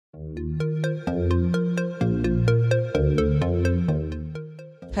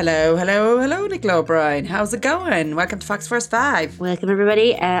Hello, Nicola O'Brien. How's it going? Welcome to Fox First 5. Welcome,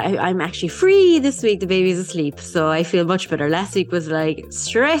 everybody. I'm actually free this week. The baby's asleep, so I feel much better. Last week was like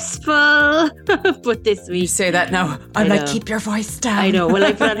stressful, but this week... You say that now. I'm like, keep your voice down. I know. Well,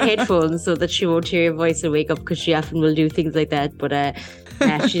 I put on headphones so that she won't hear your voice and wake up, because she often will do things like that. But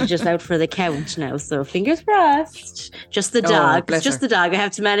she's just out for the count now, so fingers crossed. Just the dog. It's just the dog I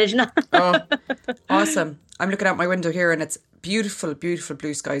have to manage now. Oh, awesome. I'm looking out my window here and it's beautiful, beautiful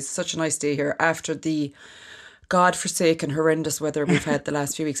blue skies. Such a nice day here after the godforsaken, horrendous weather we've had the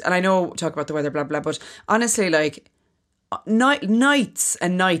last few weeks. And I know we talk about the weather, blah, blah, but honestly, like, nights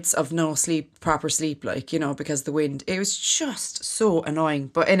and nights of no sleep, proper sleep, like, you know, because the wind, it was just so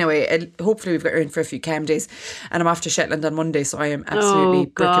annoying. But anyway, hopefully we've got her in for a few calm days, and I'm off to Shetland on Monday, so I am absolutely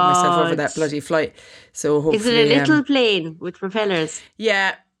bricking myself over that bloody flight. So hopefully... Is it a little plane with propellers?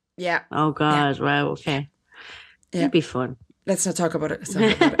 Yeah. Oh God, yeah. Wow, okay. Yeah. It'd be fun. Let's not talk about it.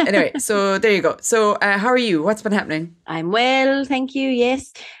 Anyway, so there you go. So how are you? What's been happening? I'm well, thank you,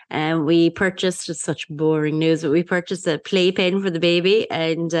 yes. We purchased, it's such boring news, but we purchased a playpen for the baby,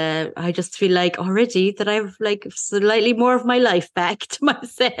 and I just feel like already that I've like slightly more of my life back to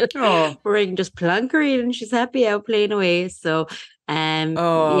myself. Oh. Where I can just plonk her in and she's happy out playing away. So and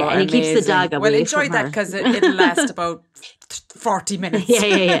it keeps the dog away. Well, enjoy that, because it'll last about 40 minutes.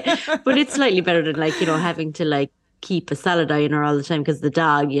 Yeah. But it's slightly better than, like, you know, having to like keep a salad eye in her all the time, because the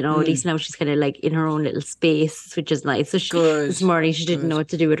dog, you know, at least now she's kind of like in her own little space, which is nice. So this morning she didn't know what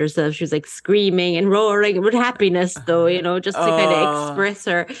to do with herself. She was like screaming and roaring with happiness, though, you know, just to kind of express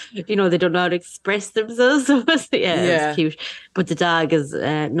her, you know, they don't know how to express themselves. So it's cute. But the dog is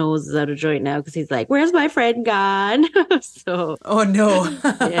nose is out of joint now, because he's like, where's my friend gone? So oh no.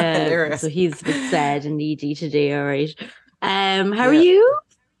 Yeah. Hilarious. So he's a bit sad and needy today. All right. How are you?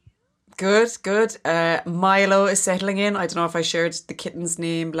 Good. Milo is settling in. I don't know if I shared the kitten's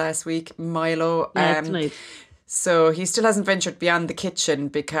name last week. Milo. That's nice. So he still hasn't ventured beyond the kitchen,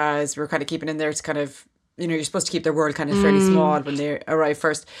 because we're kind of keeping in there to kind of, you know, you're supposed to keep their world kind of fairly small when they arrive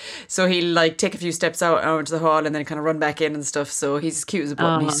first. So he'll like take a few steps out into the hall and then kind of run back in and stuff. So he's as cute as a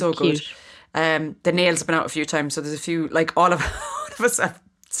button. He's so cute. Good. The nails have been out a few times. So there's a few, like all of us have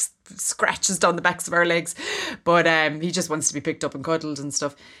scratches down the backs of our legs, but he just wants to be picked up and cuddled and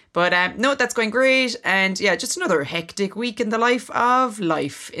stuff. But no, that's going great. And yeah, just another hectic week in the life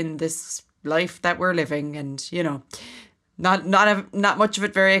in this life that we're living, and you know, not much of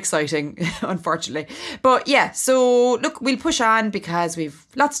it very exciting, unfortunately. But yeah, so look, we'll push on because we've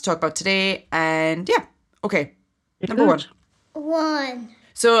lots to talk about today. And yeah, okay, number one.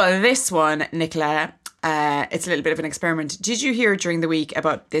 So this one, Nicola, it's a little bit of an experiment. Did you hear during the week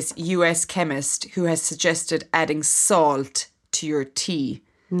about this US chemist who has suggested adding salt to your tea?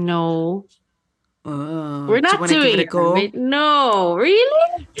 No. Oh, we're not doing it. No,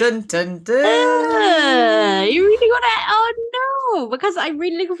 really? Dun dun dun. You really gonna? Oh no! Because I'm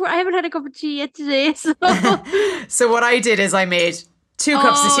really looking for. I haven't had a cup of tea yet today. So, so what I did is I made 2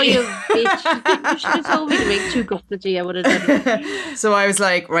 cups of tea. You bitch! You should have told me to make 2 cups of tea. I would have done it. So I was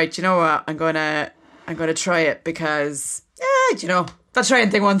like, right, you know what? I'm gonna try it, because you know, I'll try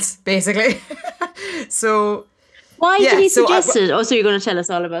anything once, basically. So. Why did he suggest it? So you're going to tell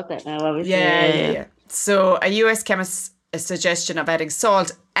us all about that now, obviously. Yeah. So a US chemist's suggestion of adding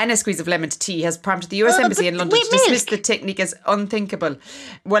salt and a squeeze of lemon to tea has prompted the US Embassy in London to dismiss the technique as unthinkable.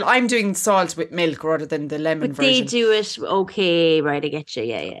 Well, I'm doing salt with milk rather than the lemon version. They do it, okay, right, I get you,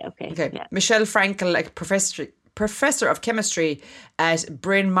 yeah, okay. Yeah. Michelle Frankel, like professor of chemistry at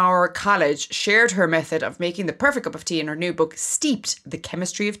Bryn Mawr College, shared her method of making the perfect cup of tea in her new book, Steeped: The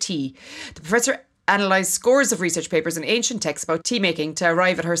Chemistry of Tea. The professor analysed scores of research papers and ancient texts about tea making to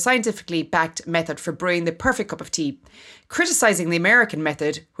arrive at her scientifically backed method for brewing the perfect cup of tea. Criticising the American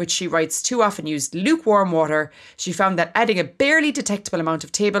method, which she writes too often used lukewarm water, she found that adding a barely detectable amount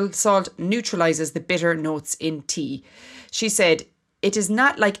of table salt neutralises the bitter notes in tea. She said, "It is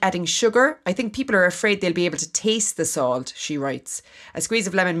not like adding sugar. I think people are afraid they'll be able to taste the salt," she writes. A squeeze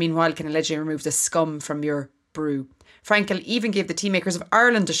of lemon, meanwhile, can allegedly remove the scum from your brew. Frankel even gave the tea makers of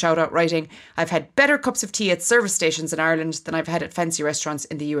Ireland a shout out, writing, "I've had better cups of tea at service stations in Ireland than I've had at fancy restaurants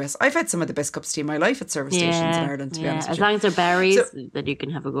in the US. I've had some of the best cups of tea in my life at service stations in Ireland, to be honest with you." As long as they're berries, then you can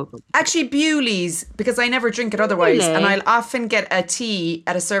have a go. Actually, Bewley's, because I never drink it otherwise. Really? And I'll often get a tea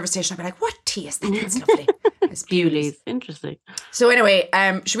at a service station. I'll be like, what tea is that? That's lovely. It's Bewley's. Interesting. So anyway,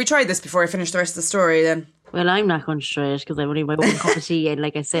 should we try this before I finish the rest of the story then? Well, I'm not going to try it because I've only my one cup of tea, and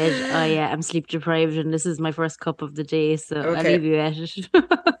like I said, I am sleep deprived, and this is my first cup of the day, so I'll leave you at it.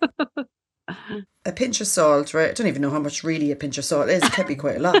 a pinch of salt, right? I don't even know how much really a pinch of salt is. It could be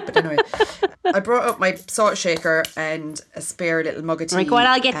quite a lot, but anyway. I brought up my salt shaker and a spare little mug of tea. Right, go on,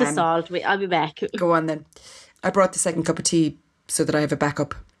 I'll get the salt. I'll be back. Go on then. I brought the second cup of tea so that I have a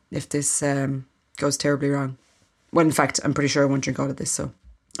backup if this goes terribly wrong. Well, in fact, I'm pretty sure I won't drink all of this, so.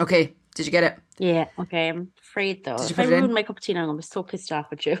 Okay, did you get it? Yeah, okay. I'm afraid though. Did you if I ruined my cup of tea now, I'm so pissed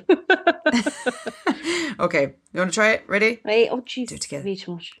off with you. Okay, you want to try it? Ready? Right. Oh, jeez. Do it together. Way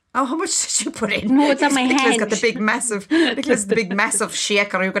too much. Oh, how much did you put in? No, it's on my Nicola's hand. got the big massive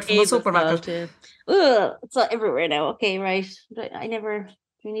shaker you got from the supermarket. Ugh, it's all everywhere now. Okay, right. I never...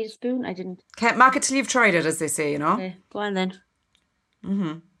 Do you need a spoon? I didn't. Can't mock it till you've tried it, as they say, you know? Okay, go on then.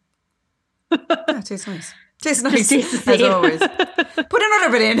 Yeah, it tastes nice. Tastes nice, tastes as always. Put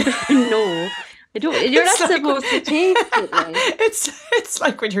another bit in. No, I don't. You're not supposed to taste it. Like. It's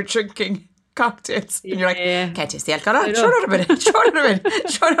like when you're drinking cocktails and you're like, can't taste the alcohol. I Throw another bit in.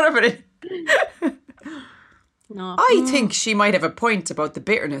 Throw another bit in. No. I think she might have a point about the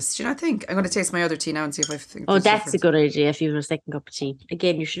bitterness. Do you not think? I'm going to taste my other tea now and see if I think. Oh, that's a good idea if you have a second cup of tea.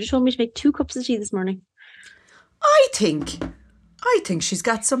 Again, you should have told me to make 2 cups of tea this morning. I think she's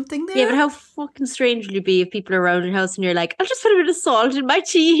got something there. Yeah, but how fucking strange will you be if people are around your house and you're like, I'll just put a bit of salt in my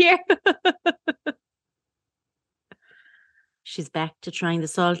tea here. She's back to trying the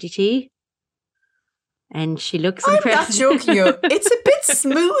salty tea. And she looks impressed. I'm not joking you. It's a bit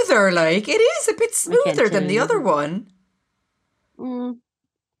smoother, like. It is a bit smoother than the other one.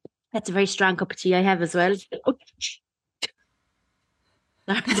 That's a very strong cup of tea I have as well. Oh.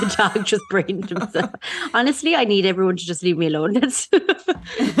 The dog just brained himself. Honestly, I need everyone to just leave me alone.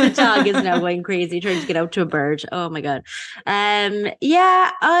 The dog is now going crazy trying to get out to a bird. Oh my god.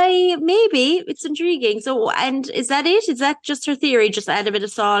 Yeah, maybe it's intriguing. So, and is that it? Is that just her theory? Just add a bit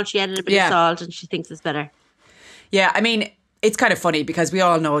of salt. She added a bit of salt, and she thinks it's better. Yeah, I mean, it's kind of funny because we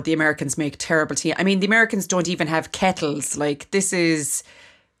all know the Americans make terrible tea. I mean, the Americans don't even have kettles. Like this is,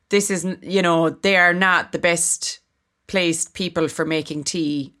 you know, they are not the best placed people for making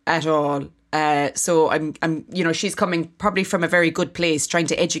tea at all. So I'm, you know, she's coming probably from a very good place, trying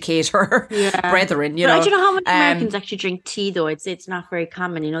to educate her brethren. You know, I don't know how many Americans actually drink tea, though. It's not very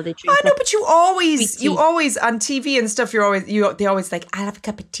common. You know, they drink. I know, but you always on TV and stuff. They always like, I'll have a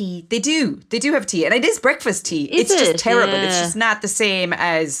cup of tea. They do have tea, and it is breakfast tea. It's just terrible. Yeah. It's just not the same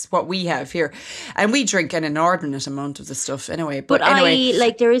as what we have here, and we drink an inordinate amount of the stuff anyway. But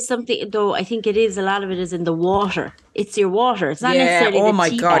anyway, there is something though. I think it is a lot of it is in the water. It's your water. It's not necessarily the tea. Oh my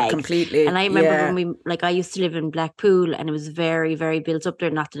God, bag. Completely. And I remember when I used to live in Blackpool and it was very, very built up there.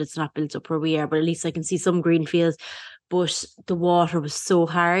 Not that it's not built up where we are, but at least I can see some green fields. But the water was so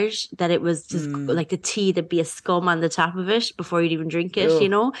hard that it was just like the tea, there'd be a scum on the top of it before you'd even drink it, you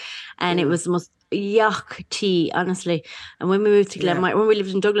know? And it was the most yuck tea, honestly. And when we moved to Glenmire, when we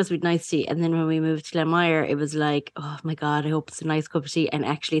lived in Douglas, we had nice tea. And then when we moved to Glenmire, it was like, oh my God, I hope it's a nice cup of tea. And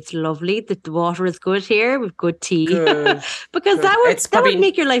actually, it's lovely that the water is good here with good tea. Good. Because that would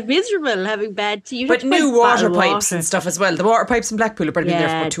make your life miserable, having bad tea. But new water pipes and stuff as well. The water pipes in Blackpool have probably been there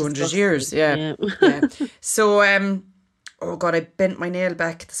for about 200 years. Yeah. So, oh God, I bent my nail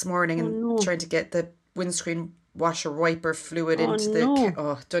back this morning and trying to get the windscreen washer wiper fluid into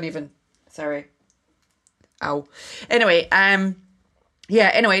the... don't even... Sorry. Ow. Anyway,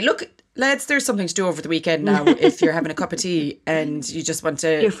 anyway, look, lads, there's something to do over the weekend now if you're having a cup of tea and you just want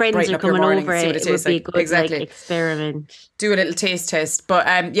to your friends are coming over, see what it tastes like. Exactly. Like, experiment. Do a little taste test.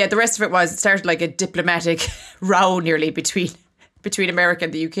 But the rest of it started like a diplomatic row nearly between America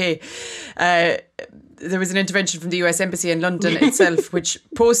and the UK. There was an intervention from the US Embassy in London itself, which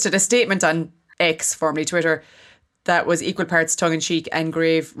posted a statement on X, formerly Twitter, that was equal parts tongue-in-cheek and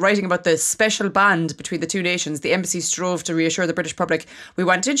grave. Writing about the special bond between the two nations, the embassy strove to reassure the British public, we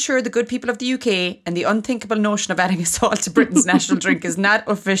want to ensure the good people of the UK and the unthinkable notion of adding a salt to Britain's national drink is not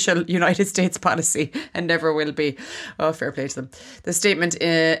official United States policy and never will be. Oh, fair play to them. The statement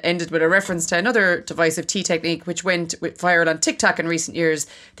ended with a reference to another divisive tea technique which went viral on TikTok in recent years.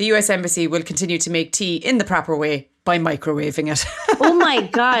 The US Embassy will continue to make tea in the proper way by microwaving it. Oh my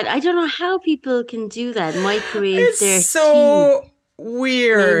God. I don't know how people can do that. Microwave their so tea.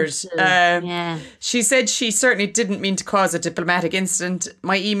 Weird. Yeah. She said she certainly didn't mean to cause a diplomatic incident.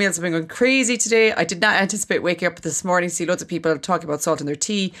 My emails have been going crazy today. I did not anticipate waking up this morning to see loads of people talking about salt in their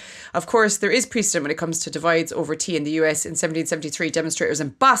tea. Of course, there is precedent when it comes to divides over tea in the US. In 1773, demonstrators in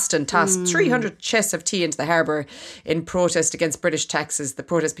Boston tossed 300 chests of tea into the harbour in protest against British taxes. The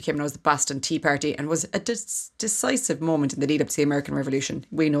protest became known as the Boston Tea Party and was a decisive moment in the lead up to the American Revolution.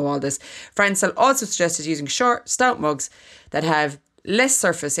 We know all this. Francel also suggested using short, stout mugs that have less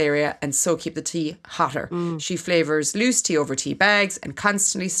surface area and so keep the tea hotter. She flavours loose tea over tea bags and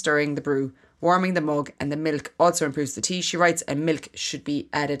constantly stirring the brew warming the mug, and the milk also improves the tea, she writes, and milk should be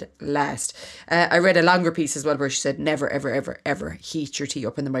added last. I read a longer piece as well where she said never, ever, ever, ever heat your tea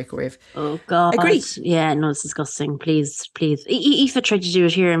up in the microwave. Oh, God. Agree. Yeah, no, it's disgusting. Please, please. Aoife tried to do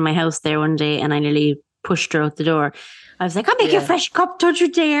it here in my house there one day, and I nearly pushed her out the door. I was like, I'll make you a fresh cup, don't you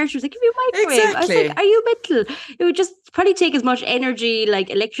dare. She was like, give me a microwave. Exactly. I was like, are you mental? It would just probably take as much energy, like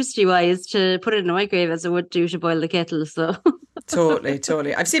electricity-wise, to put it in a microwave as it would do to boil the kettle, so...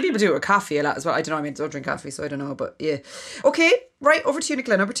 Totally. I've seen people do it with coffee a lot as well. I don't know, I don't drink coffee, so I don't know, but yeah. Okay, right, over to you,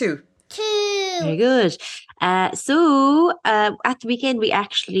 Nicola, number 2. Very good. So at the weekend, we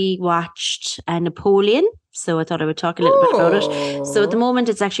actually watched Napoleon. So I thought I would talk a little bit about it. So at the moment,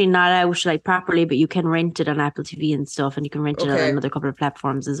 it's actually not out like properly, but you can rent it on Apple TV and stuff, and you can rent it on another couple of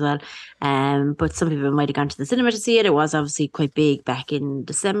platforms as well. But some people might have gone to the cinema to see it. It was obviously quite big back in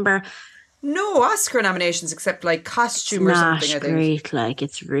December. No Oscar nominations except like costume or something, I think. Great, like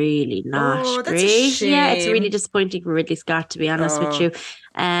it's really not that's great. A shame. Yeah, it's really disappointing for Ridley Scott, to be honest with you.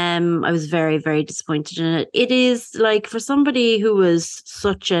 I was very, very disappointed in it. It is like for somebody who was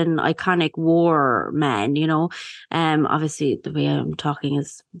such an iconic war man, you know. Obviously the way I'm talking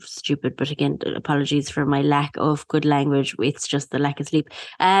is stupid, but again, apologies for my lack of good language. It's just the lack of sleep.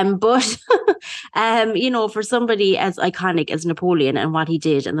 But you know, for somebody as iconic as Napoleon and what he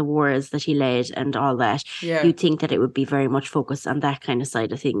did and the wars that he led and all that, you'd think that it would be very much focused on that kind of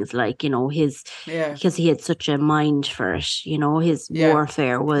side of things, like, you know, because he had such a mind for it, you know, his warfare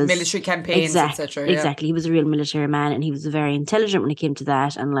was military campaigns, etc. Exactly. He was a real military man, and he was very intelligent when it came to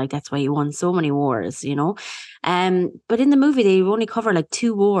that, and like that's why he won so many wars, you know. But in the movie they only cover like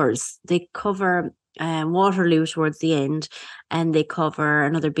 2 wars. They cover Waterloo towards the end, and they cover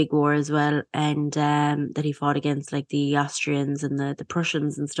another big war as well, and that he fought against like the Austrians and the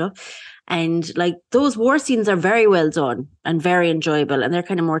Prussians and stuff. And like those war scenes are very well done and very enjoyable, and they're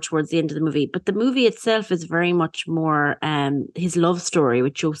kind of more towards the end of the movie. But the movie itself is very much more his love story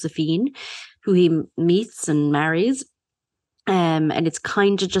with Josephine, who he meets and marries. And it's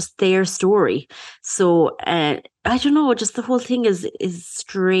kind of just their story. So I don't know, just the whole thing is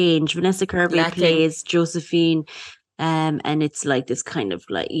strange. Vanessa Kirby plays Josephine. And it's like this kind of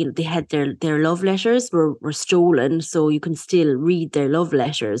like, you know, they had their love letters were stolen, so you can still read their love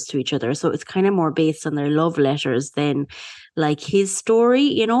letters to each other. So it's kind of more based on their love letters than like his story,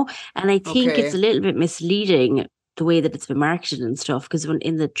 you know. And I think it's a little bit misleading the way that it's been marketed and stuff, because when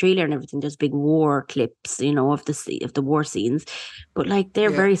in the trailer and everything, there's big war clips, you know, of the war scenes, but like they're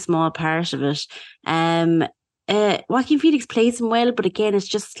a very small part of it. Joaquin Phoenix plays him well, but again, it's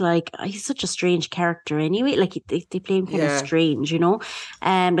just like he's such a strange character anyway. Like they play him kind of strange, you know,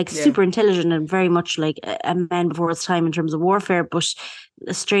 super intelligent and very much like a man before his time in terms of warfare, but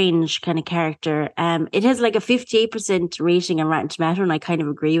a strange kind of character. It has like a 58% rating on Rotten Tomato, and I kind of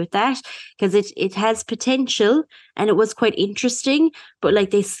agree with that because it has potential and it was quite interesting, but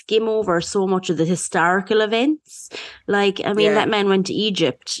like they skim over so much of the historical events. Like, I mean, that man went to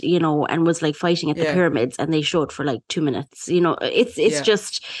Egypt, you know, and was like fighting at the pyramids, and they showed for like 2 minutes. You know, it's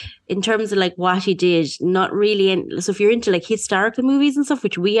just in terms of like what he did, not really. So if you're into like historical movies and stuff,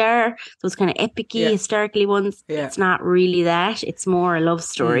 which we are, those kind of epic-y historically ones, it's not really that. It's more a love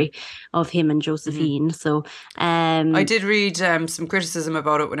story of him and Josephine. So I did read some criticism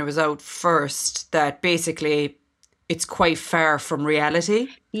about it when it was out first, that basically it's quite far from reality.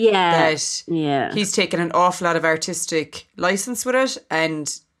 He's taken an awful lot of artistic license with it,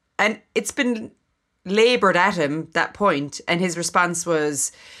 and it's been laboured at him, that point, and his response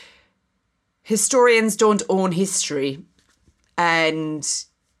was, historians don't own history, and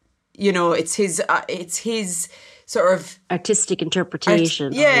you know, it's his sort of artistic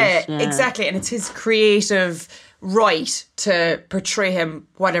interpretation. Exactly, and it's his creative right to portray him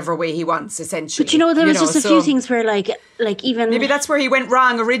whatever way he wants, essentially. But you know, there was just a few things where like even maybe that's where he went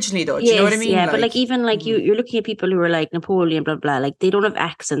wrong originally, though. Do you know what I mean? Yeah, but like even like you're looking at people who are like Napoleon, blah blah, like they don't have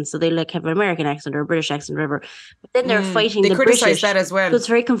accents, so they like have an American accent or a British accent, or whatever. But then they're fighting the British. That as well. So it's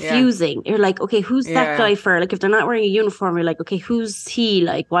very confusing. You're like, okay, who's that guy for? Like if they're not wearing a uniform, you're like, okay, who's he?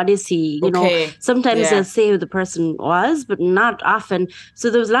 Like what is he? You know, sometimes they'll say who the person was, but not often.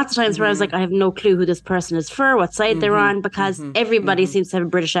 So there was lots of times where I was like, I have no clue who this person is for, what side they're on, because everybody seems to have a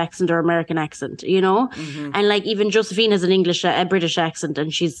British accent or American accent, you know. And like even Josephine has a British accent,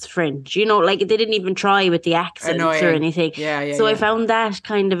 and she's French, you know. Like they didn't even try with the accents or anything. So I found that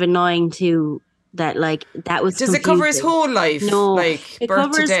kind of annoying too. That like that was. Does it cover his whole life? No, like it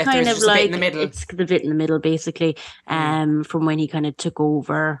birth covers to death, kind of just like a bit in the middle. It's the bit in the middle, basically. From when he kind of took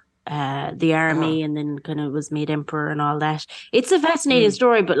over the army and then kind of was made emperor and all that. It's a fascinating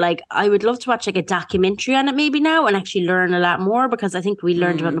story, but like I would love to watch like a documentary on it maybe now and actually learn a lot more, because I think we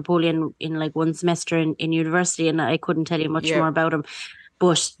learned about Napoleon in like one semester in university, and I couldn't tell you much more about him.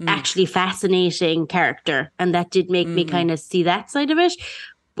 But actually fascinating character, and that did make me kind of see that side of it.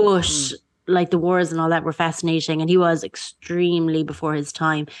 But like the wars and all that were fascinating, and he was extremely before his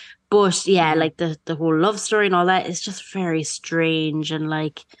time. But yeah, like the whole love story and all that is just very strange, and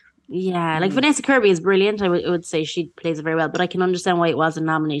like like Vanessa Kirby is brilliant. I would say she plays it very well, but I can understand why it wasn't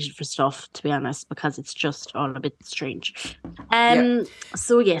nominated for stuff, to be honest, because it's just all a bit strange.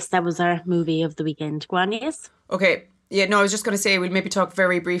 So yes, that was our movie of the weekend. Go on, yes. Okay. Yeah, no, I was just going to say we'll maybe talk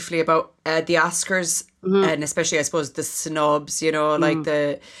very briefly about the Oscars and especially, I suppose, the snubs, you know, like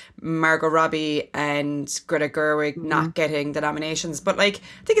the Margot Robbie and Greta Gerwig not getting the nominations. But like,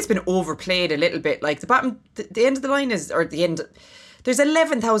 I think it's been overplayed a little bit. Like the end of the line is, or the end, there's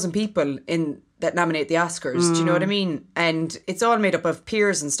 11,000 people that nominate the Oscars. Do you know what I mean? And it's all made up of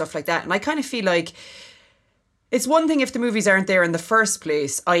peers and stuff like that. And I kind of feel like it's one thing if the movies aren't there in the first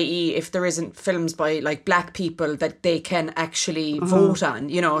place, i.e. if there isn't films by like black people that they can actually vote on,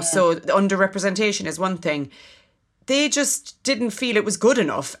 you know, so the underrepresentation is one thing. They just didn't feel it was good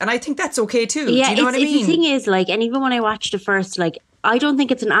enough. And I think that's okay too. Yeah, do you know what I mean? The thing is, like, and even when I watched it first, like, I don't think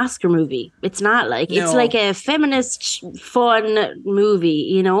it's an Oscar movie. It's not like, it's like a feminist fun movie,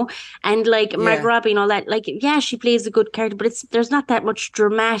 you know? And like Margot Robbie and all that, like, yeah, she plays a good character, but there's not that much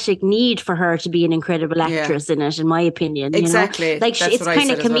dramatic need for her to be an incredible actress in it, in my opinion. Exactly. You know? Like, it's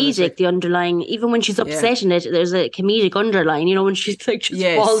kind of comedic, the underlying, even when she's upset in it, there's a comedic underline, you know, when she's like, just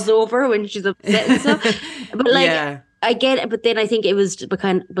falls over when she's upset and stuff. But like, I get it, but then I think it was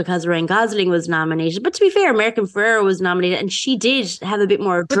because Ryan Gosling was nominated. But to be fair, American Ferrera was nominated, and she did have a bit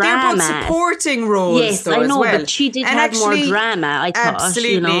more drama. But they're both supporting roles, yes, though, I know, as well. But she did have more drama, I thought.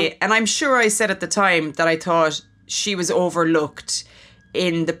 Absolutely. You know? And I'm sure I said at the time that I thought she was overlooked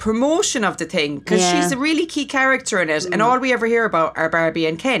in the promotion of the thing, because she's a really key character in it, and all we ever hear about are Barbie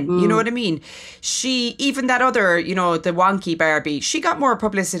and Ken. You know what I mean? Even that other, you know, the wonky Barbie, she got more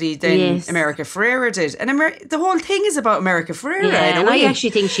publicity than America Ferrera did, and the whole thing is about America Ferrera. Yeah, and I actually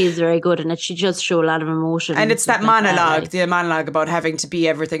think she's very good in it. She just shows a lot of emotion, and it's that monologue, the monologue about having to be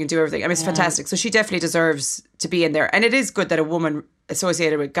everything and do everything. I mean, it's fantastic. So she definitely deserves to be in there, and it is good that a woman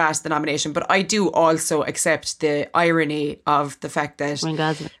associated with got the nomination, but I do also accept the irony of the fact that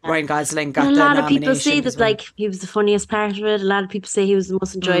Ryan Gosling got the nomination. A lot of people say that like he was the funniest part of it. A lot of people say he was the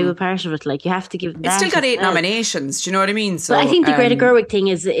most enjoyable part of it. Like, you have to give that. It still got 8 nominations. Do you know what I mean? So but I think the Greta Gerwig thing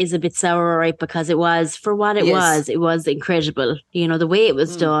is a bit sour, right? Because it was, for what it was incredible. You know, the way it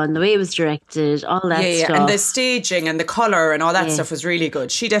was done, the way it was directed, all that stuff. And the staging and the colour and all that stuff was really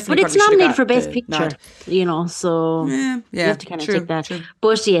good. She definitely. But it's nominated for Best Picture. You know, so you have to kind of take that. True.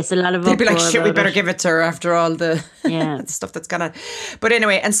 But yes, a lot of. They'd be like, shit, we better give it to her after all the stuff that's gone on. But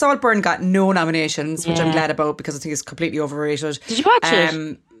anyway, and Saltburn got no nominations, which I'm glad about, because I think it's completely overrated. Did you watch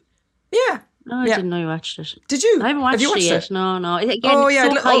it? Yeah. No, I didn't know you watched it. Did you? I haven't watched it yet. No. Again, it's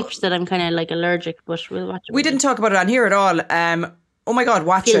so hyped that I'm kind of like allergic, but we'll watch it. We didn't talk about it on here at all. Oh my God,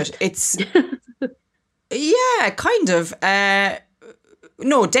 watch it. It's kind of.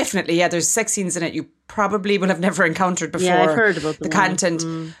 No, definitely. Yeah, there's sex scenes in it you probably will have never encountered before. Yeah, I've heard about the content.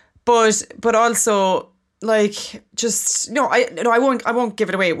 But also, like, just I won't give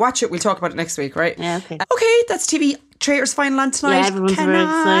it away. Watch it. We'll talk about it next week, right? Yeah, okay. Okay, that's TV Traitors final on tonight. Yeah, everyone's very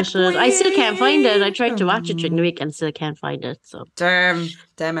excited. I still can't find it. I tried to watch it during the week and still can't find it. So damn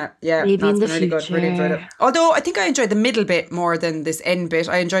it. Yeah, maybe in the really future. Good. Really enjoyed it. Although I think I enjoyed the middle bit more than this end bit.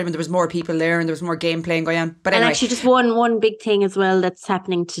 I enjoyed when there was more people there and there was more game playing going on. But anyway. And actually, just one big thing as well that's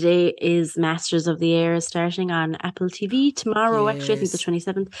happening today is Masters of the Air starting on Apple TV tomorrow. Actually, I think the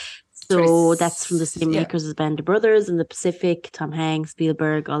 27th. So that's from the same makers as Band of Brothers and The Pacific, Tom Hanks,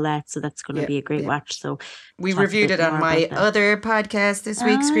 Spielberg, all that. So that's going to be a great watch. So we reviewed it on my other podcast this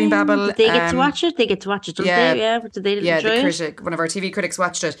week, Screen Babble. Did they get to watch it? They get to watch it, don't they? Yeah. Did they enjoy the critic, one of our TV critics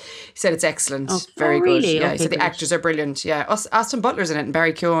watched it. He said it's excellent. Very good. Really? Yeah, he said the actors are brilliant. Yeah, Austin Butler's in it and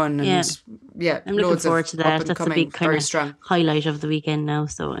Barry Keoghan. And I'm looking forward to that. That's a big kind of strong highlight of the weekend now.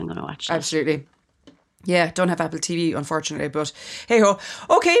 So I'm going to watch that. Absolutely. Yeah, don't have Apple TV, unfortunately, but hey ho.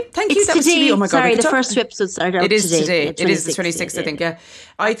 Okay, thank you. That was TV. Oh my God. Sorry, the first 2 episodes started out today. It is today. It is the 26th, I think, yeah.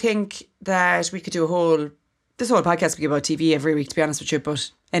 I think that we could do this whole podcast would be about TV every week, to be honest with you, but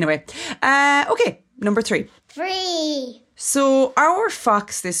anyway. Okay, number 3. So our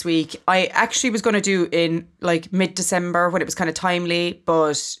Fox this week, I actually was going to do in like mid-December when it was kind of timely,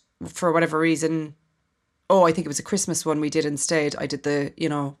 but for whatever reason, I think it was a Christmas one we did instead. I did the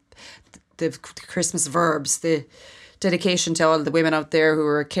Christmas verbs, the dedication to all the women out there who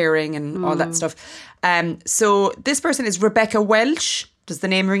are caring and all that stuff. So this person is Rebecca Welch. Does the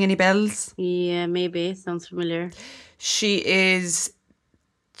name ring any bells? Yeah, maybe. Sounds familiar. She was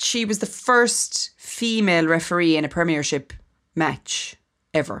the first female referee in a Premiership match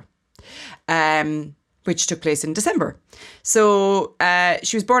ever, which took place in December. So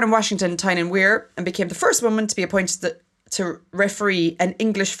she was born in Washington, Tyne and Weir, and became the first woman to be appointed to referee an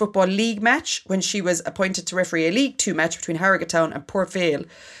English Football League match when she was appointed to referee a League Two match between Harrogate Town and Port Vale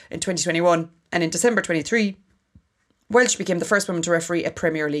in 2021. And in December 23, Welch became the first woman to referee a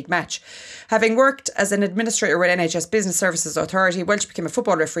Premier League match. Having worked as an administrator with NHS Business Services Authority, Welch became a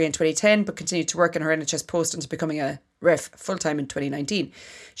football referee in 2010 but continued to work in her NHS post until becoming a ref full-time in 2019.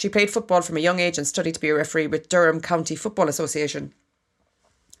 She played football from a young age and studied to be a referee with Durham County Football Association.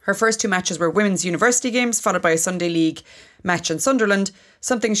 Her first 2 matches were women's university games, followed by a Sunday League match in Sunderland,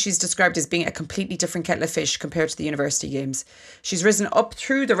 something she's described as being a completely different kettle of fish compared to the university games. She's risen up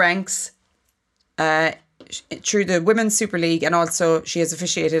through the ranks through the Women's Super League, and also she has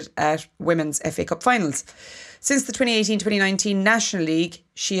officiated at Women's FA Cup finals. Since the 2018-2019 National League,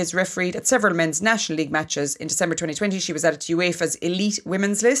 she has refereed at several men's National League matches. In December 2020, she was added to UEFA's elite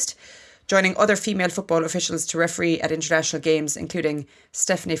women's list, joining other female football officials to referee at international games, including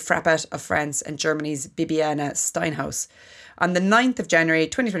Stephanie Frappart of France and Germany's Bibiana Steinhaus. On the 9th of January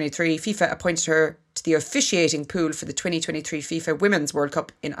 2023, FIFA appointed her to the officiating pool for the 2023 FIFA Women's World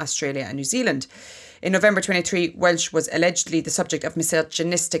Cup in Australia and New Zealand. In November 23, Welch was allegedly the subject of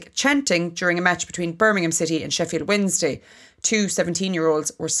misogynistic chanting during a match between Birmingham City and Sheffield Wednesday. 2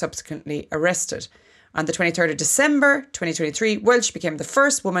 17-year-olds were subsequently arrested. On the 23rd of December 2023, Welch became the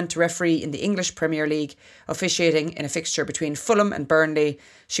first woman to referee in the English Premier League, officiating in a fixture between Fulham and Burnley.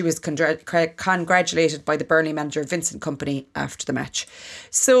 She was congratulated by the Burnley manager Vincent Kompany after the match.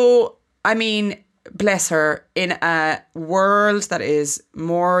 So, I mean, bless her, in a world that is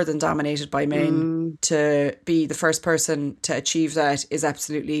more than dominated by men, to be the first person to achieve that is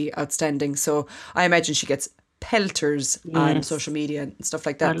absolutely outstanding. So I imagine she gets pelters on social media and stuff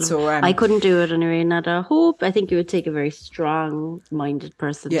like that. So I couldn't do it anyway, not a hope. I think it would take a very strong-minded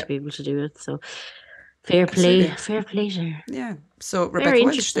person to be able to do it. So fair play to her. Yeah. So Rebecca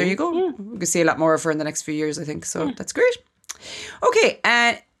Welch, there you go. Yeah. We can see a lot more of her in the next few years, I think. So that's great. Okay,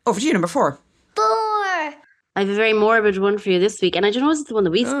 over to you, number 4. I have a very morbid one for you this week, and I don't know if it's the one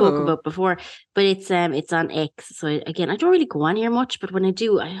that we spoke about before, but it's on X. So again, I don't really go on here much, but when I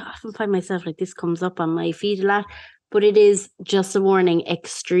do, I often find myself like this comes up on my feed a lot. But it is just a warning,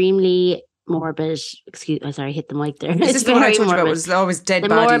 extremely morbid. I hit the mic there. Is this the one I told you about? It was always dead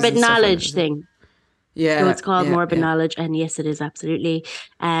bodies. The morbid knowledge thing. Yeah. So it's called morbid knowledge, and yes, it is absolutely.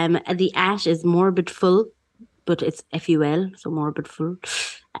 The @ is morbidful, but it's FUL, so morbidful.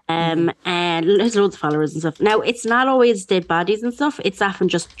 And there's loads of followers and stuff. Now, it's not always dead bodies and stuff. It's often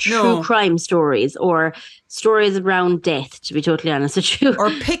just true crime stories or stories around death, to be totally honest with you. Or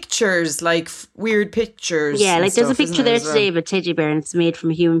pictures, like weird pictures. Yeah, like there's a picture there today of a teddy bear and it's made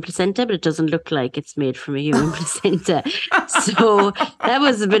from a human placenta, but it doesn't look like it's made from a human placenta. So that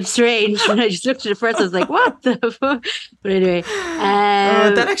was a bit strange. When I just looked at it first, I was like, what the fuck? But anyway.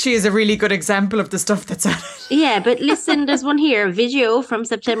 That actually is a really good example of the stuff that's on it. Yeah, but listen, there's one here. A video from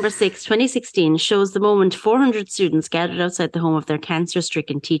September 6, 2016 shows the moment 400 students gathered outside the home of their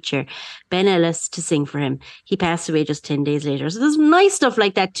cancer-stricken teacher, Ben Ellis, to sing for him. He passed away just 10 days later. So there's nice stuff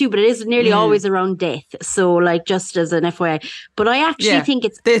like that too, but it is nearly always around death. So like just as an FYI. But I actually think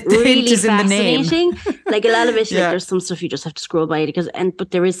it's the really hint is fascinating. In the name. Like a lot of it, like there's some stuff you just have to scroll by it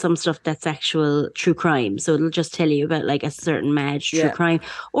but there is some stuff that's actual true crime. So it'll just tell you about like a certain mad true crime.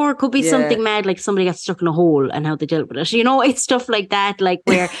 Or it could be something mad, like somebody got stuck in a hole and how they dealt with it. You know, it's stuff like that, like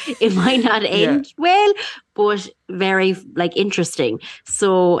where it might not end well, but very like interesting.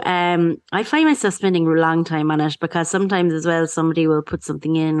 So I find myself spending a long time on it because sometimes as well somebody will put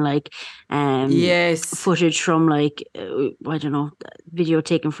something in like footage from like I don't know, video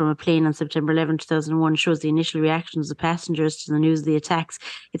taken from a plane on September 11, 2001 shows the initial reactions of passengers to the news of the attacks.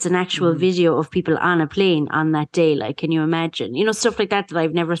 It's an actual video of people on a plane on that day. Like, can you imagine? You know, stuff like that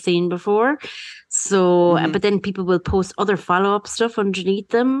I've never seen before. So, but then people will post other follow-up stuff underneath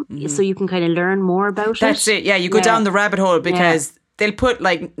them, so you can kind of learn more about it. That's it. Yeah, you go down the rabbit hole because they'll put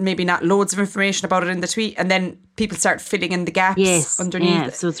like maybe not loads of information about it in the tweet, and then people start filling in the gaps underneath. Yeah,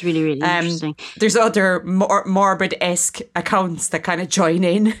 so it's really, really interesting. There's other morbid-esque accounts that kind of join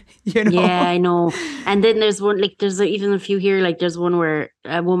in, you know. Yeah, I know. And then there's one, like there's even a few here, like there's one where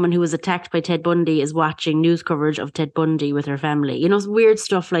a woman who was attacked by Ted Bundy is watching news coverage of Ted Bundy with her family. You know, weird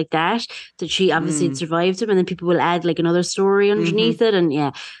stuff like that she obviously had survived him, and then people will add like another story underneath it. And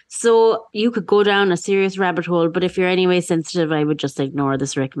yeah, so you could go down a serious rabbit hole, but if you're anyway sensitive, I would just ignore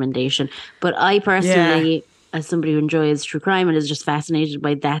this recommendation. But I personally, as somebody who enjoys true crime and is just fascinated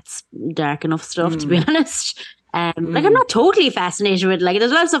by that dark enough stuff, to be honest. Like I'm not totally fascinated with like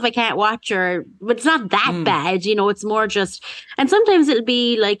there's a lot of stuff I can't watch but it's not that bad, you know. It's more just, and sometimes it'll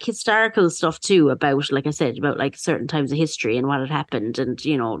be like historical stuff too about, like I said, about like certain times of history and what had happened, and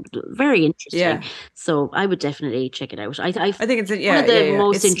you know, very interesting. Yeah. So I would definitely check it out. I think it's one of the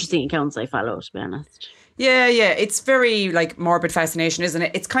most interesting accounts I follow, to be honest. Yeah, it's very like morbid fascination, isn't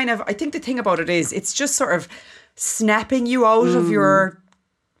it? It's kind of, I think the thing about it is it's just sort of snapping you out of your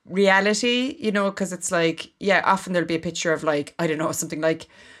reality, you know, because it's like, often there'll be a picture of like, I don't know, something like,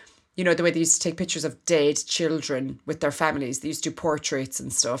 you know, the way they used to take pictures of dead children with their families. They used to do portraits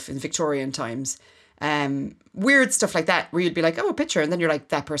and stuff in Victorian times. Weird stuff like that, where you'd be like, oh, a picture, and then you're like,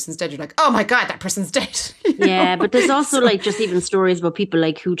 that person's dead. You're like, oh my God, that person's dead. Yeah, but there's also like just even stories about people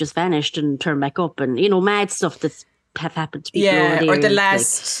like who just vanished and turned back up, and you know, mad stuff that's have happened to people. Or the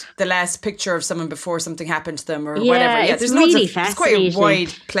last picture of someone before something happened to them, or whatever. Yeah, it's really fascinating. It's quite a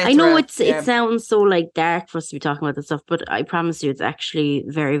wide plethora. I know it sounds so like dark for us to be talking about this stuff, but I promise you, it's actually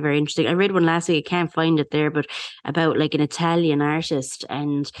very, very interesting. I read one last week. I can't find it there, but about like an Italian artist,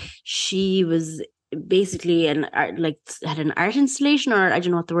 and she was basically had an art installation, or I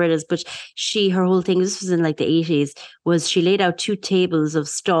don't know what the word is, but her whole thing, this was in like the 80s, was she laid out 2 tables of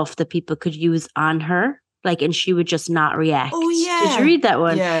stuff that people could use on her. Like, and she would just not react. Oh, yeah. Did you read that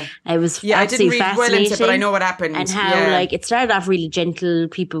one? Yeah. It was I didn't read well into it, but I know what happened. And how, like, it started off really gentle.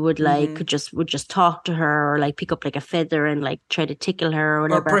 People would, like, would just talk to her, or, like, pick up, like, a feather and, like, try to tickle her or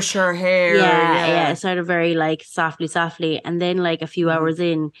whatever. Or brush her hair. Yeah. It started very, like, softly. And then, like, a few hours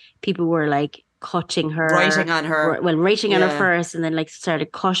in, people were, like, cutting her. Writing on her. Writing on her first, and then, like,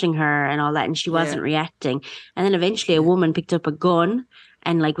 started cutting her and all that, and she wasn't reacting. And then eventually a woman picked up a gun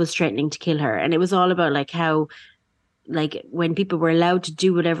and like was threatening to kill her. And it was all about like how, like when people were allowed to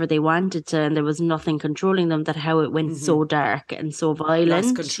do whatever they wanted to, and there was nothing controlling them, that how it went so dark and so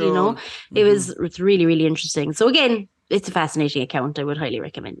violent, you know. It's really, really interesting. So again, it's a fascinating account. I would highly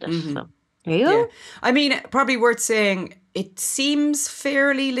recommend it. So there you go. I mean, probably worth saying, it seems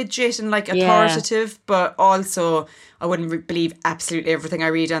fairly legit and like authoritative, but also I wouldn't believe absolutely everything I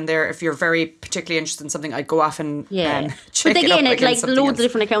read on there. If you're very particularly interested in something, I'd go off and check but again, it like loads of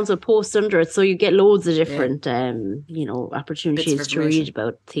different accounts will post under it, so you get loads of different you know, opportunities to read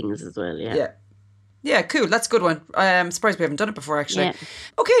about things as well. Yeah, cool. That's a good one. I'm surprised we haven't done it before, actually.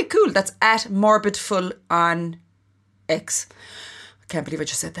 Okay, cool. That's at morbidful on X. I can't believe I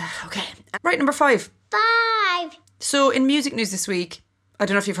just said that. Okay. Right, number 5. So in music news this week, I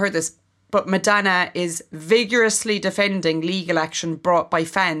don't know if you've heard this, but Madonna is vigorously defending legal action brought by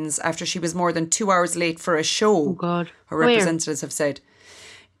fans after she was more than 2 hours late for a show. Oh, God. Her representatives have said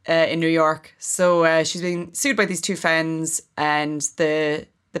in New York. So she's being sued by these 2 fans, and the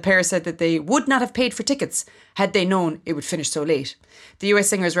pair said that they would not have paid for tickets had they known it would finish so late. The US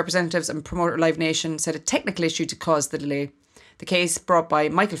singer's representatives and promoter Live Nation said a technical issue to cause the delay. The case, brought by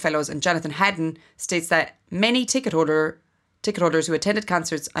Michael Fellows and Jonathan Haddon, states that many ticket holders who attended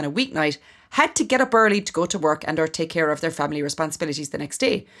concerts on a weeknight had to get up early to go to work and or take care of their family responsibilities the next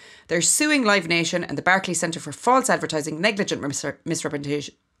day. They're suing Live Nation and the Barclays Centre for false advertising, negligent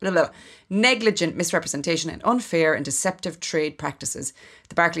misrepresentation and unfair and deceptive trade practices.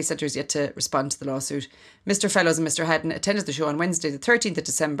 The Barclays Centre is yet to respond to the lawsuit. Mr. Fellows and Mr. Haddon attended the show on Wednesday the 13th of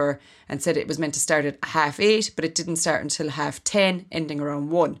December and said it was meant to start at 8:30, but it didn't start until 10:30, ending around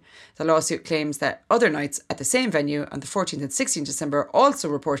 1. The lawsuit claims that other nights at the same venue on the 14th and 16th December also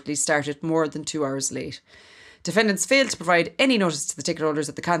reportedly started more than 2 hours late. Defendants failed to provide any notice to the ticket holders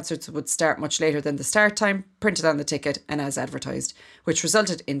that the concerts would start much later than the start time printed on the ticket and as advertised, which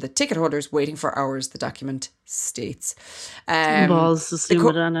resulted in the ticket holders waiting for hours, the document states. Balls to sue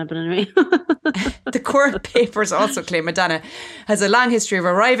Madonna, but anyway. The court papers also claim Madonna has a long history of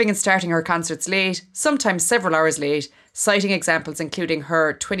arriving and starting her concerts late, sometimes several hours late, citing examples including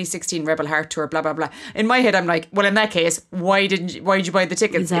her 2016 Rebel Heart tour, blah, blah, blah. In my head, I'm like, well, in that case, why did you buy the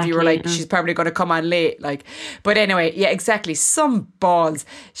tickets if you were like, she's probably going to come on late? Like, but anyway, yeah, exactly. Some balls.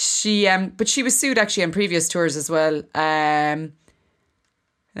 But she was sued actually on previous tours as well.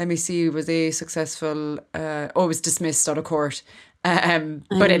 Let me see, was they successful? It was dismissed out of court.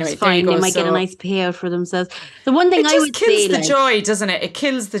 But anyway, fine. They might get a nice payout for themselves. The one thing I would say, it kills the joy, doesn't it? It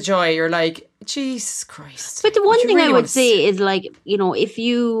kills the joy. You're like, Jesus Christ. But the one thing I would say is, like, you know, if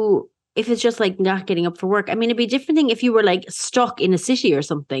you if it's just like not getting up for work, I mean, it'd be a different thing if you were like stuck in a city or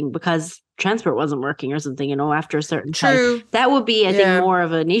something because transport wasn't working or something, you know, after a certain time. That would be, I think, more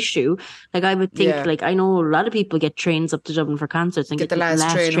of an issue. Like I would think, like I know a lot of people get trains up to Dublin for concerts and get the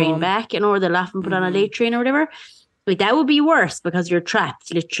last train back, you know, or they'll often put on a late train or whatever. Like that would be worse because you're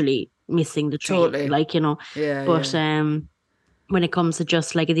trapped, literally missing the train. Totally. Like, you know, but when it comes to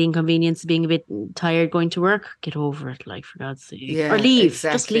just like the inconvenience of being a bit tired going to work, get over it, like, for God's sake. Yeah, or leave.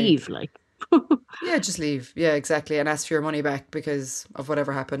 Exactly. Just leave, like. Yeah, just leave. Yeah, exactly. And ask for your money back because of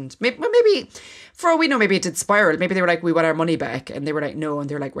whatever happened. Maybe, for all we know, maybe it did spiral. Maybe they were like, we want our money back. And they were like, no. And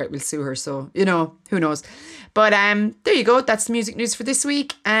they're like, right, we'll sue her. So, you know, who knows? But there you go. That's the music news for this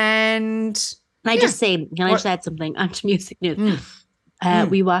week. And can I just say, can I just add something onto music news?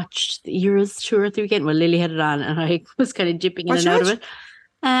 We watched the Eras tour at the weekend. Well, Lily had it on and I was kind of dipping in and out of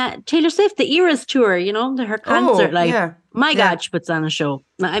it. Taylor Swift, the Eras tour, you know, her concert, God, she puts on a show.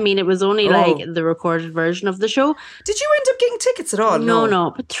 I mean, it was only like the recorded version of the show. Did you end up getting tickets at all?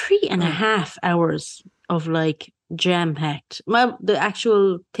 No, but 3.5 hours of like jam-packed. Well, the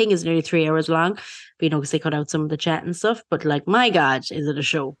actual thing is nearly 3 hours long, but, you know, because they cut out some of the chat and stuff, but like, my God, is it a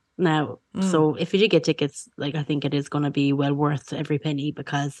show? Now, so if you did get tickets, like I think it is going to be well worth every penny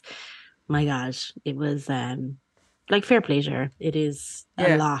because, my God, it was like fair play to her. It is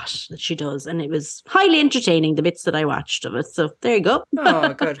a lot that she does, and it was highly entertaining. The bits that I watched of it. So there you go.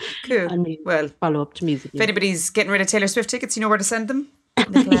 Oh, good, cool. And well, follow up to music. If anybody's getting rid of Taylor Swift tickets, you know where to send them.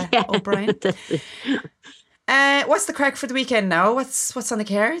 Nicola O'Brien. What's the crack for the weekend now? What's on the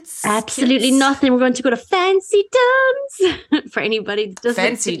cards? Absolutely Kids? Nothing. We're going to go to Fancy Duns. For anybody that doesn't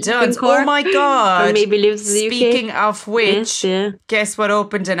Fancy Duns. Oh my God. Or maybe lives in the UK. Speaking of which, guess what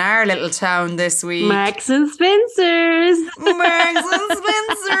opened in our little town this week? Marks and Spencer's. Marks and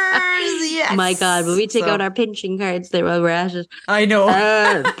Spencer's. Yes. My God, will we take out our pinching cards there while we're at it? I know.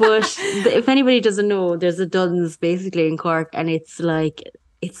 But if anybody doesn't know, there's a Duns basically in Cork, and it's like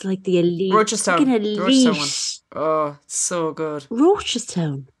the elite. Rochestown. Elite. Rochestown one. Oh, so good.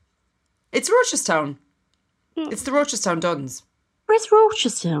 Rochestown. It's Rochestown. It's the Rochestown Duns. Where's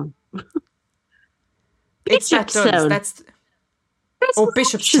Rochestown? It's that Duns. That's.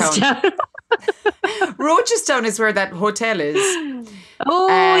 Bishopstown. Rochestown is where that hotel is.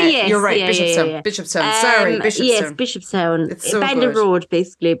 Oh, yes. You're right, yeah, Bishopstown. Yeah. Bishopstown. Sorry, Bishopstown. Yes, Bishopstown. It's so Bandon good. Road,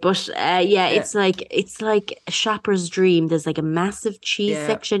 basically. But it's like a shopper's dream. There's like a massive cheese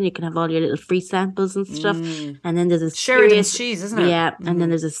section. You can have all your little free samples and stuff. And then there's a Sheridan's cheese, isn't it? Yeah. And then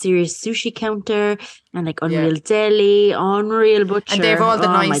there's a serious sushi counter and like Unreal Deli, Unreal Butcher. And they have all the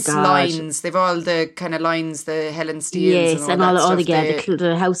nice lines. They've all the kind of lines, the Helen Steels. Yes, and all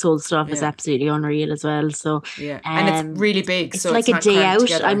the household stuff is absolutely unreal as well. So and it's really big. It's so like it's a day out.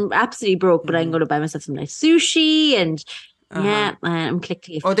 Together. I'm absolutely broke, but I'm going to buy myself some nice sushi and I'm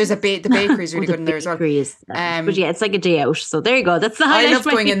clicking. Oh, there's the bakery is really good in there as well. But yeah, it's like a day out. So there you go. That's the highlight. I love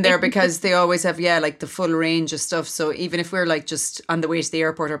going in there because they always have like the full range of stuff. So even if we're like just on the way to the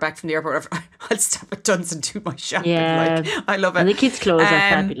airport or back from the airport, I'll stop at Duns and do my shopping. Yeah, like, I love it. And the kids' clothes are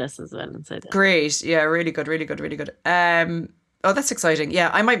fabulous as well inside there. Great, yeah, really good, really good, really good. Oh, that's exciting. Yeah,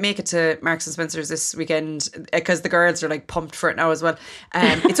 I might make it to Marks and Spencer's this weekend because the girls are like pumped for it now as well.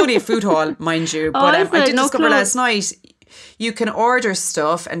 It's only a food hall, mind you. But I did discover last night you can order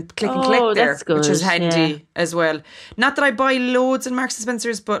stuff and click and collect there, which is handy as well. Not that I buy loads in Marks and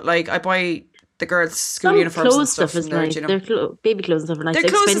Spencer's, but like I buy the girls' school uniforms and stuff. Is nice. You know? Their baby clothes and stuff are nice. Their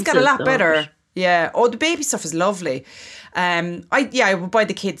clothes has got a lot better. Yeah. Oh, the baby stuff is lovely. I would buy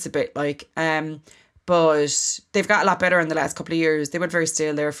the kids a bit like. But they've got a lot better in the last couple of years. They went very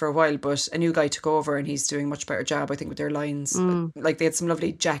stale there for a while, but a new guy took over and he's doing a much better job, I think, with their lines. Like they had some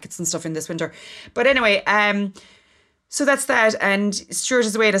lovely jackets and stuff in this winter. But anyway, so that's that. And Stuart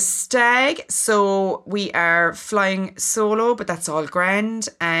is away to Stag. So we are flying solo, but that's all grand.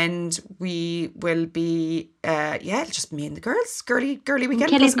 And we will be, just me and the girls. Girly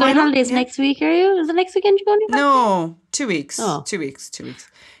weekend. Kelly's going on holidays next week, are you? Is it next weekend you're going? No, 2 weeks. Oh. 2 weeks.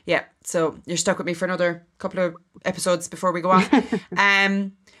 Yeah, so you're stuck with me for another couple of episodes before we go off.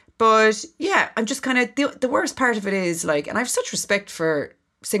 But yeah, I'm just kind of, the worst part of it is like, and I have such respect for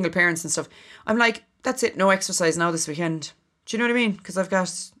single parents and stuff. I'm like, that's it, no exercise now this weekend. Do you know what I mean? Because I've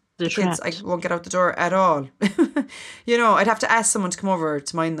got the kids, I won't get out the door at all. You know, I'd have to ask someone to come over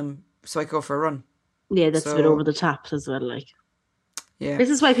to mind them so I could go for a run. Yeah, that's a bit over the top as well, like. Yeah.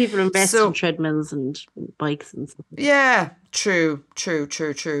 This is why people invest in treadmills and bikes and stuff. Yeah, true. But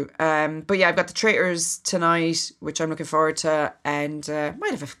yeah, I've got the Traitors tonight, which I'm looking forward to, and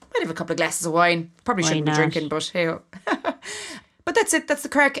might have a couple of glasses of wine. Probably shouldn't be drinking, but hey. But But that's it. That's the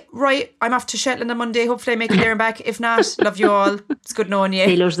crack. Right. I'm off to Shetland on Monday. Hopefully I make it there and back. If not, love you all. It's good knowing you.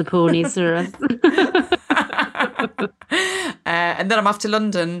 They love the ponies for us. And then I'm off to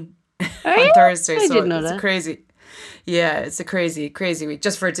London Are on you? Thursday. I So didn't know it's that. a crazy. Yeah, it's a crazy week.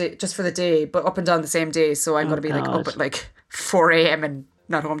 Just for the day, but up and down the same day. So I'm gonna be like up God. at like 4 a.m. and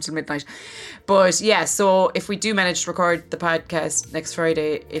not home till midnight. But yeah, so if we do manage to record the podcast next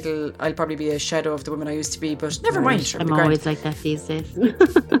Friday, I'll probably be a shadow of the woman I used to be, but never mind. Sure, I'm it'll be always like that these days.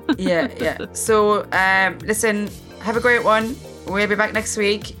 yeah. So listen, have a great one. We'll be back next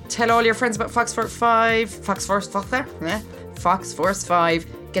week. Tell all your friends about Fox Force 5.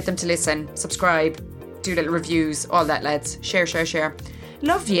 Get them to listen, subscribe, do little reviews, all that, lads. Share.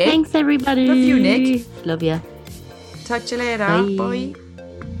 Love you. Thanks, everybody. Love you, Nick. Love you. Talk to you later. Bye. Bye.